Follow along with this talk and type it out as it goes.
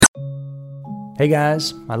Hey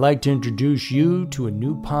guys, I'd like to introduce you to a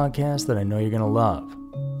new podcast that I know you're going to love.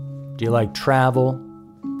 Do you like travel?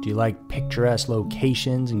 Do you like picturesque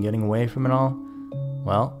locations and getting away from it all?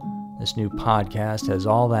 Well, this new podcast has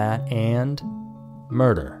all that and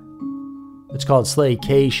murder. It's called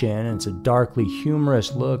Slaycation, and it's a darkly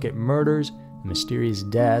humorous look at murders and mysterious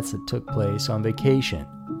deaths that took place on vacation.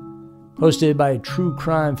 Hosted by a true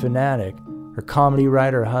crime fanatic, her comedy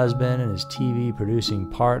writer husband, and his TV producing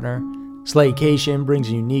partner, Slaycation brings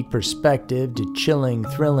a unique perspective to chilling,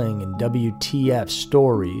 thrilling, and WTF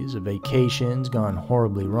stories of vacations gone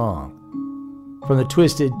horribly wrong. From the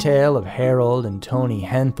twisted tale of Harold and Toni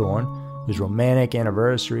Henthorn, whose romantic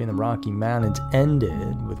anniversary in the Rocky Mountains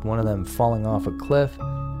ended with one of them falling off a cliff,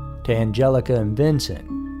 to Angelica and Vincent,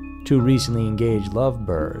 two recently engaged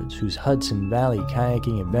lovebirds whose Hudson Valley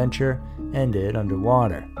kayaking adventure ended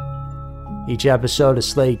underwater. Each episode of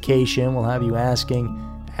Slaycation will have you asking,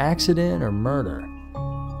 accident or murder?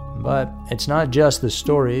 But it's not just the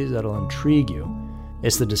stories that'll intrigue you.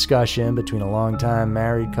 It's the discussion between a longtime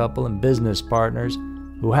married couple and business partners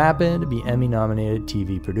who happen to be Emmy-nominated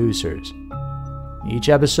TV producers. Each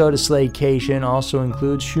episode of Slaycation also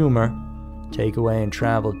includes humor, takeaway and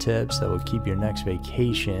travel tips that will keep your next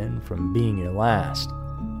vacation from being your last.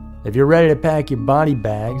 If you're ready to pack your body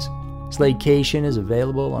bags, Slaycation is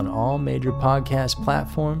available on all major podcast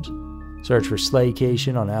platforms. Search for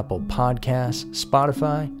Slaycation on Apple Podcasts,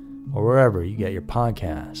 Spotify, or wherever you get your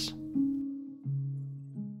podcasts.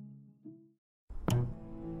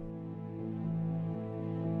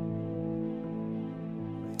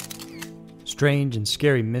 Strange and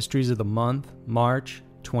Scary Mysteries of the Month, March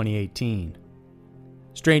 2018.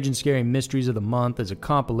 Strange and Scary Mysteries of the Month is a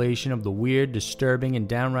compilation of the weird, disturbing, and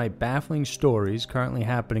downright baffling stories currently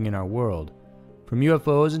happening in our world. From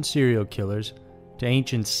UFOs and serial killers, to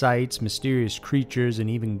ancient sites, mysterious creatures, and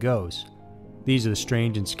even ghosts. These are the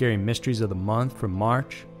Strange and Scary Mysteries of the Month from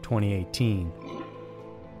March 2018.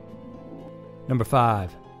 Number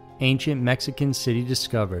 5. Ancient Mexican City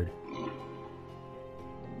Discovered.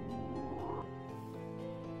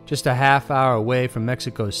 Just a half hour away from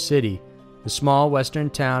Mexico City, the small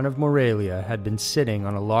western town of Morelia had been sitting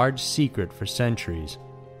on a large secret for centuries.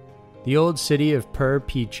 The old city of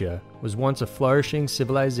Purépecha was once a flourishing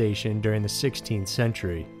civilization during the 16th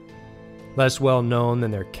century. Less well known than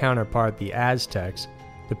their counterpart, the Aztecs,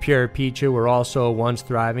 the Purépecha were also a once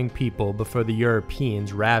thriving people before the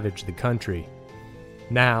Europeans ravaged the country.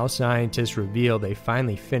 Now, scientists reveal they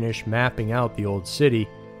finally finished mapping out the old city,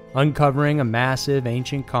 uncovering a massive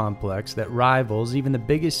ancient complex that rivals even the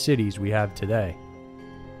biggest cities we have today.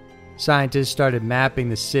 Scientists started mapping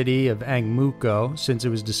the city of Angmuco since it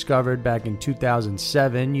was discovered back in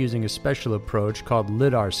 2007 using a special approach called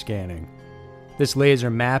LIDAR scanning. This laser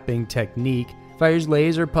mapping technique fires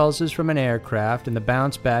laser pulses from an aircraft, and the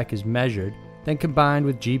bounce back is measured, then combined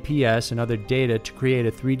with GPS and other data to create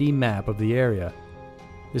a 3D map of the area.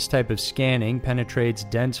 This type of scanning penetrates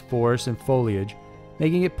dense forest and foliage,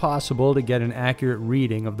 making it possible to get an accurate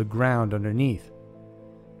reading of the ground underneath.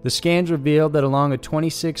 The scans revealed that along a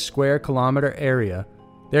 26 square kilometer area,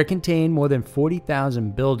 there contained more than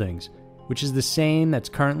 40,000 buildings, which is the same that's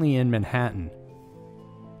currently in Manhattan.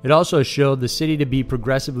 It also showed the city to be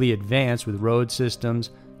progressively advanced with road systems,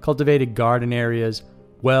 cultivated garden areas,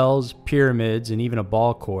 wells, pyramids, and even a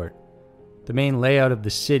ball court. The main layout of the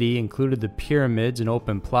city included the pyramids and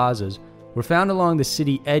open plazas were found along the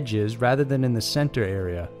city edges rather than in the center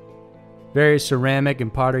area. Various ceramic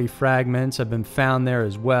and pottery fragments have been found there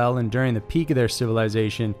as well, and during the peak of their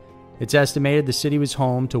civilization, it's estimated the city was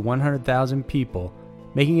home to 100,000 people,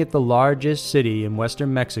 making it the largest city in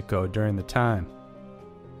western Mexico during the time.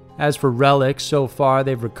 As for relics, so far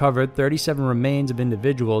they've recovered 37 remains of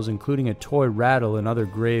individuals, including a toy rattle and other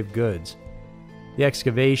grave goods. The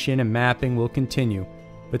excavation and mapping will continue,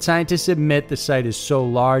 but scientists admit the site is so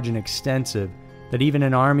large and extensive that even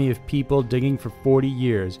an army of people digging for 40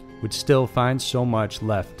 years would still find so much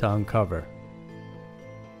left to uncover.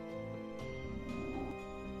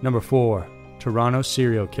 Number 4. Toronto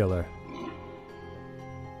Serial Killer.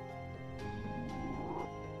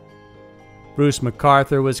 Bruce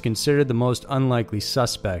McArthur was considered the most unlikely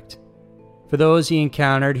suspect. For those he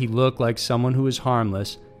encountered, he looked like someone who was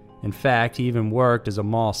harmless. In fact, he even worked as a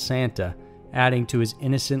mall Santa, adding to his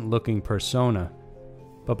innocent-looking persona.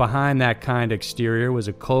 But behind that kind exterior was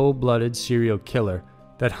a cold-blooded serial killer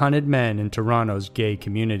that hunted men in Toronto's gay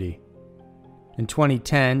community. In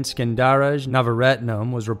 2010, Skendaraj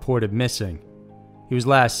Navaratnam was reported missing. He was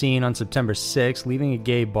last seen on September 6, leaving a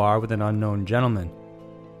gay bar with an unknown gentleman.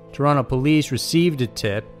 Toronto police received a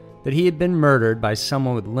tip that he had been murdered by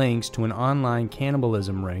someone with links to an online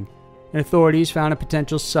cannibalism ring and authorities found a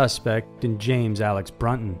potential suspect in James Alex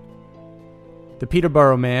Brunton. The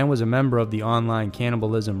Peterborough man was a member of the online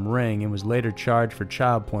cannibalism ring and was later charged for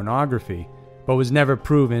child pornography, but was never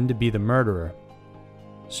proven to be the murderer.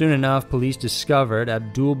 Soon enough, police discovered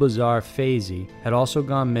Abdulbazar Faizi had also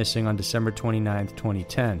gone missing on December 29,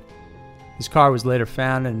 2010. His car was later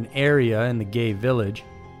found in an area in the gay village.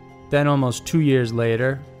 Then, almost 2 years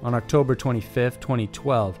later, on October 25,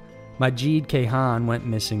 2012, Majid Kayhan went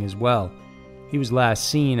missing as well. He was last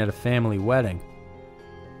seen at a family wedding.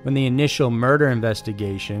 When the initial murder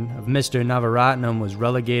investigation of Mr. Navaratnam was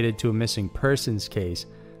relegated to a missing persons case,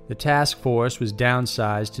 the task force was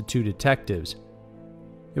downsized to 2 detectives.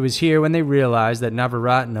 It was here when they realized that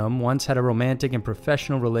Navaratnam once had a romantic and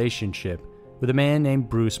professional relationship with a man named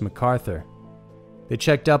Bruce MacArthur. They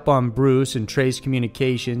checked up on Bruce and traced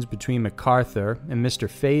communications between MacArthur and Mr.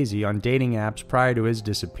 Faizi on dating apps prior to his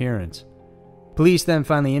disappearance. Police then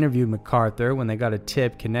finally interviewed MacArthur when they got a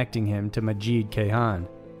tip connecting him to Majid Kayhan.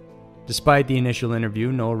 Despite the initial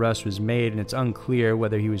interview, no arrest was made, and it's unclear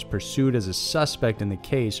whether he was pursued as a suspect in the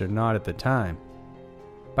case or not at the time.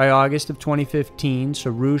 By August of 2015,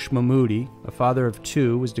 Sarush Mahmoodi, a father of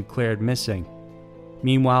 2, was declared missing.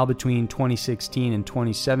 Meanwhile, between 2016 and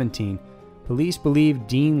 2017, police believed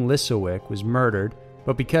Dean Lisowick was murdered,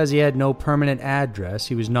 but because he had no permanent address,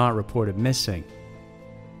 he was not reported missing.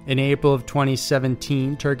 In April of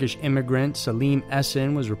 2017, Turkish immigrant Salim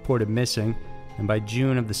Essen was reported missing, and by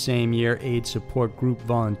June of the same year, AIDS support group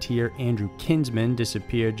volunteer Andrew Kinsman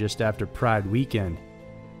disappeared just after Pride weekend.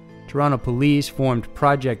 Toronto police formed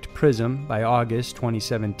Project Prism by August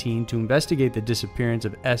 2017 to investigate the disappearance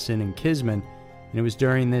of Essen and Kinsman, and it was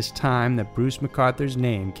during this time that Bruce MacArthur's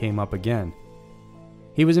name came up again.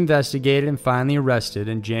 He was investigated and finally arrested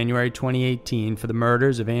in January 2018 for the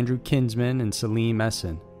murders of Andrew Kinsman and Salim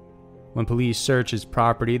Essen. When police searched his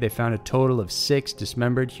property, they found a total of 6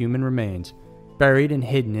 dismembered human remains, buried and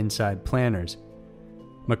hidden inside planters.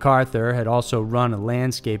 MacArthur had also run a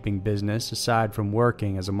landscaping business aside from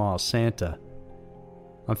working as a mall Santa.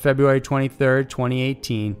 On February 23,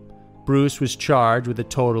 2018, Bruce was charged with a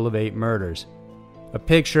total of 8 murders. A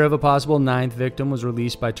picture of a possible 9th victim was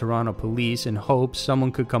released by Toronto police in hopes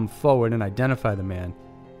someone could come forward and identify the man.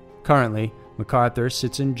 Currently, MacArthur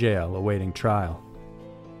sits in jail awaiting trial.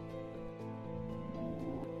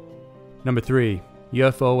 Number 3.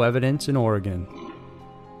 UFO evidence in Oregon.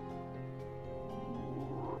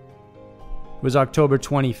 It was October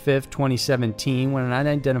 25, 2017, when an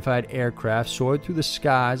unidentified aircraft soared through the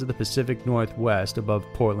skies of the Pacific Northwest above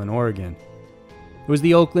Portland, Oregon. It was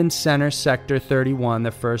the Oakland Center Sector 31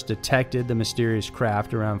 that first detected the mysterious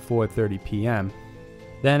craft around 4:30 p.m.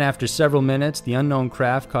 Then, after several minutes, the unknown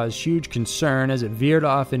craft caused huge concern as it veered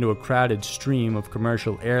off into a crowded stream of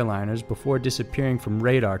commercial airliners before disappearing from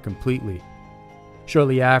radar completely.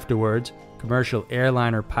 Shortly afterwards, commercial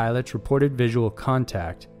airliner pilots reported visual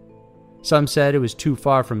contact. Some said it was too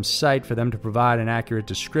far from sight for them to provide an accurate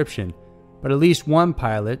description, but at least one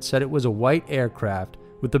pilot said it was a white aircraft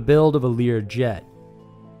with the build of a Lear jet.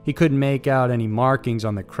 He couldn't make out any markings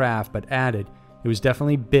on the craft, but added it was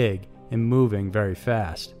definitely big and moving very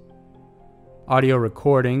fast. Audio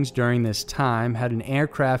recordings during this time had an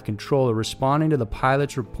aircraft controller responding to the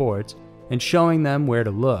pilot's reports and showing them where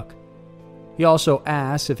to look. He also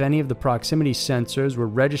asked if any of the proximity sensors were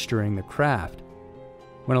registering the craft.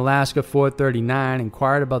 When Alaska 439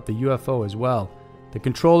 inquired about the UFO as well, the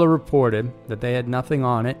controller reported that they had nothing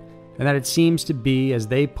on it and that it seems to be, as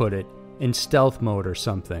they put it, in stealth mode or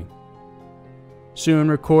something.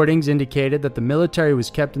 Soon, recordings indicated that the military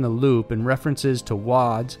was kept in the loop and references to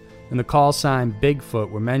WADS and the call sign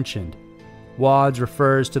Bigfoot were mentioned. WADS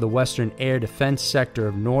refers to the Western Air Defense Sector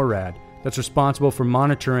of NORAD that's responsible for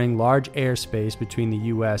monitoring large airspace between the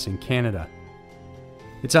US and Canada.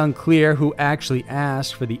 It's unclear who actually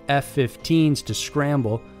asked for the F-15s to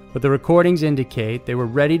scramble, but the recordings indicate they were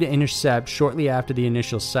ready to intercept shortly after the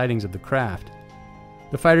initial sightings of the craft.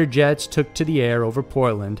 The fighter jets took to the air over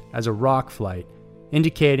Portland as a rock flight,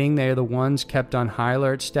 indicating they are the ones kept on high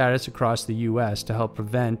alert status across the U.S. to help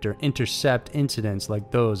prevent or intercept incidents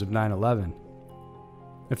like those of 9/11.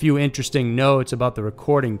 A few interesting notes about the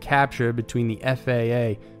recording captured between the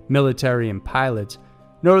FAA, military, and pilots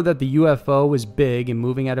noted that the UFO was big and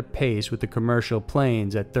moving at a pace with the commercial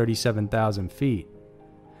planes at 37,000 feet.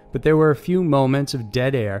 But there were a few moments of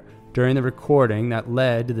dead air during the recording that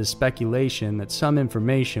led to the speculation that some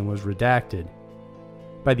information was redacted.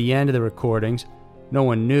 By the end of the recordings, no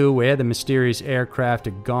one knew where the mysterious aircraft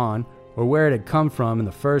had gone or where it had come from in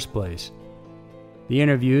the first place. The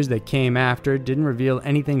interviews that came after didn't reveal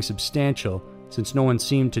anything substantial, since no one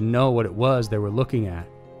seemed to know what it was they were looking at.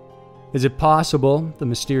 Is it possible the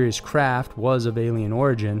mysterious craft was of alien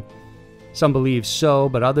origin? Some believe so,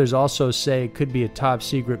 but others also say it could be a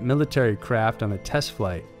top-secret military craft on a test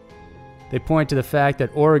flight. They point to the fact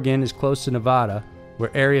that Oregon is close to Nevada,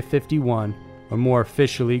 where Area 51, or more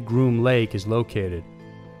officially Groom Lake, is located.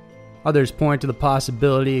 Others point to the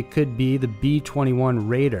possibility it could be the B-21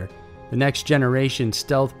 Raider, the next-generation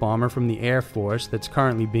stealth bomber from the Air Force that's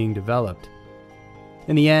currently being developed.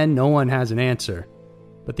 In the end, no one has an answer,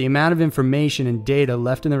 but the amount of information and data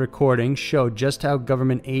left in the recording show just how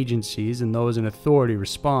government agencies and those in authority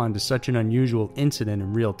respond to such an unusual incident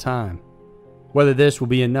in real time. Whether this will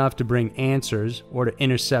be enough to bring answers or to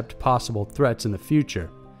intercept possible threats in the future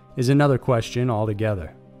is another question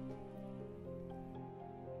altogether.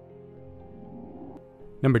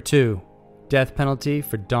 Number 2. Death penalty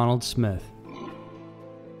for Donald Smith.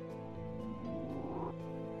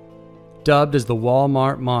 Dubbed as the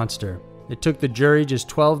Walmart Monster, it took the jury just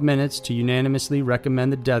 12 minutes to unanimously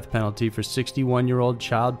recommend the death penalty for 61-year-old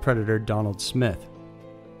child predator Donald Smith.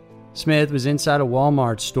 Smith was inside a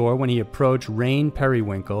Walmart store when he approached Rain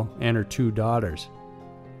Periwinkle and her 2 daughters.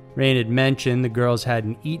 Rain had mentioned the girls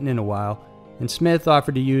hadn't eaten in a while, and Smith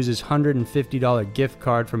offered to use his $150 gift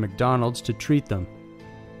card for McDonald's to treat them.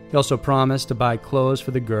 He also promised to buy clothes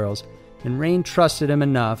for the girls, and Rain trusted him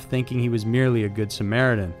enough, thinking he was merely a good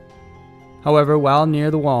Samaritan. However, while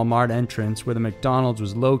near the Walmart entrance where the McDonald's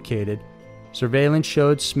was located, surveillance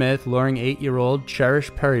showed Smith luring 8-year-old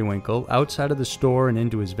Cherish Periwinkle outside of the store and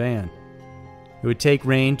into his van. It would take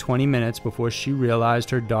Rain 20 minutes before she realized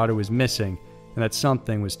her daughter was missing and that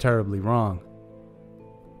something was terribly wrong.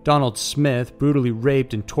 Donald Smith brutally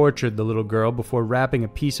raped and tortured the little girl before wrapping a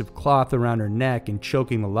piece of cloth around her neck and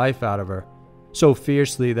choking the life out of her, so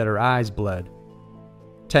fiercely that her eyes bled.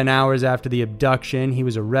 10 hours after the abduction, he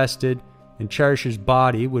was arrested, and Cherish's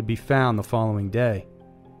body would be found the following day.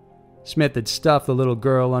 Smith had stuffed the little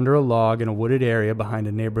girl under a log in a wooded area behind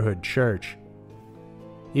a neighborhood church.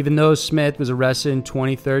 Even though Smith was arrested in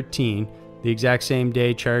 2013, the exact same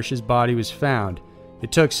day Cherish's body was found,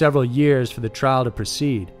 it took several years for the trial to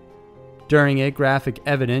proceed. During it, graphic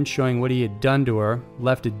evidence showing what he had done to her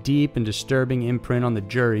left a deep and disturbing imprint on the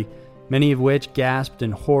jury, many of which gasped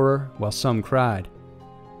in horror while some cried.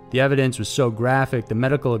 The evidence was so graphic, the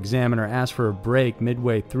medical examiner asked for a break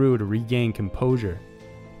midway through to regain composure.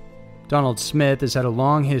 Donald Smith has had a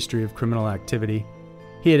long history of criminal activity.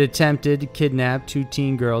 He had attempted to kidnap 2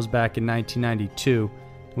 teen girls back in 1992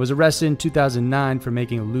 and was arrested in 2009 for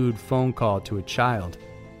making a lewd phone call to a child.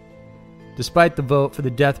 Despite the vote for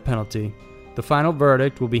the death penalty, the final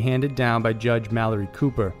verdict will be handed down by Judge Mallory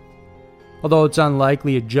Cooper. Although it's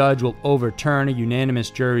unlikely a judge will overturn a unanimous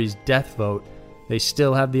jury's death vote, they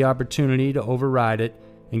still have the opportunity to override it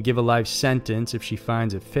and give a life sentence if she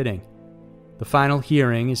finds it fitting. The final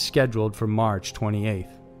hearing is scheduled for March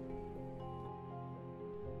 28th.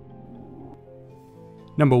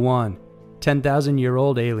 Number 1.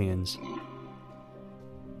 10,000-year-old aliens.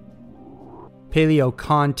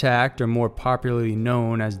 Paleocontact, or more popularly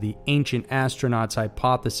known as the ancient astronauts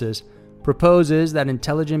hypothesis, proposes that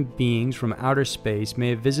intelligent beings from outer space may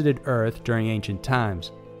have visited Earth during ancient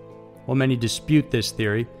times. While many dispute this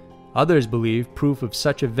theory, others believe proof of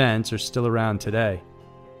such events are still around today.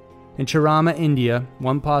 In Chirama, India,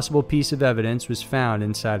 one possible piece of evidence was found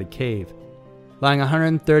inside a cave. Lying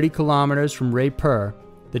 130 kilometers from Raipur,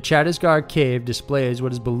 the Chhattisgarh cave displays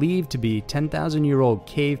what is believed to be 10,000-year-old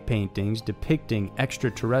cave paintings depicting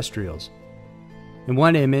extraterrestrials. In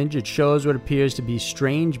one image, it shows what appears to be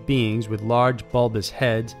strange beings with large bulbous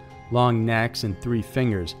heads, long necks, and 3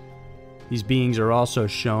 fingers. These beings are also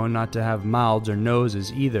shown not to have mouths or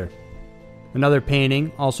noses either. Another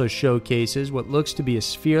painting also showcases what looks to be a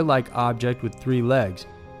sphere-like object with 3 legs,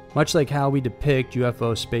 much like how we depict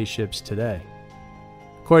UFO spaceships today.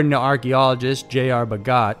 According to archaeologist J.R.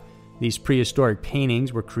 Bhagat, these prehistoric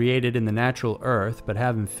paintings were created in the natural earth but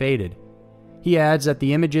haven't faded. He adds that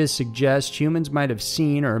the images suggest humans might have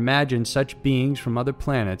seen or imagined such beings from other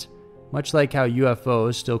planets, much like how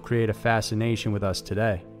UFOs still create a fascination with us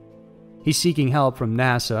today. He's seeking help from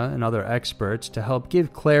NASA and other experts to help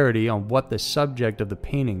give clarity on what the subject of the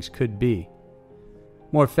paintings could be.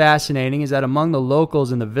 More fascinating is that among the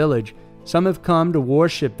locals in the village, some have come to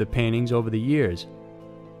worship the paintings over the years.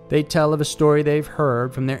 They tell of a story they've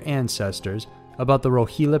heard from their ancestors about the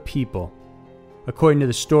Rohilla people. According to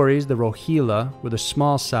the stories, the Rohilla were the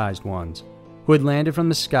small-sized ones, who had landed from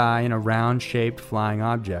the sky in a round-shaped flying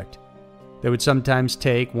object. They would sometimes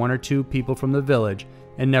take 1 or 2 people from the village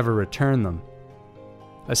and never return them.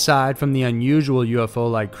 Aside from the unusual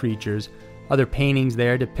UFO-like creatures, other paintings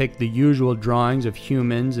there depict the usual drawings of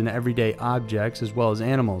humans and everyday objects as well as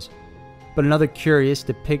animals. But another curious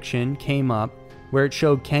depiction came up where it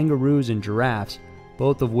showed kangaroos and giraffes,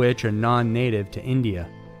 both of which are non-native to India.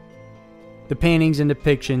 The paintings and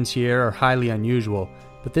depictions here are highly unusual,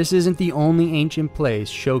 but this isn't the only ancient place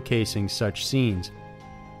showcasing such scenes.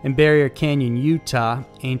 In Barrier Canyon, Utah,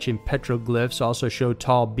 ancient petroglyphs also show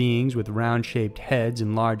tall beings with round-shaped heads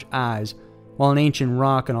and large eyes, while an ancient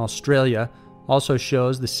rock in Australia also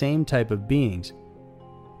shows the same type of beings.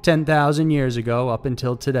 10,000 years ago up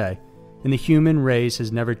until today, and the human race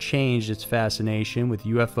has never changed its fascination with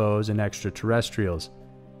UFOs and extraterrestrials.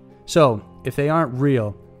 So, if they aren't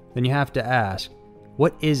real, then you have to ask,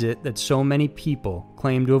 what is it that so many people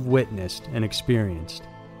claim to have witnessed and experienced?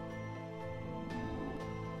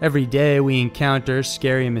 Every day we encounter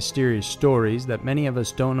scary and mysterious stories that many of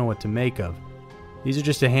us don't know what to make of. These are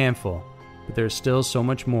just a handful, but there is still so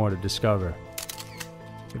much more to discover.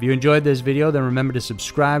 If you enjoyed this video, then remember to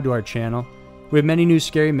subscribe to our channel. We have many new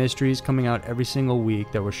scary mysteries coming out every single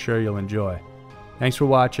week that we're sure you'll enjoy. Thanks for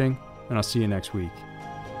watching, and I'll see you next week.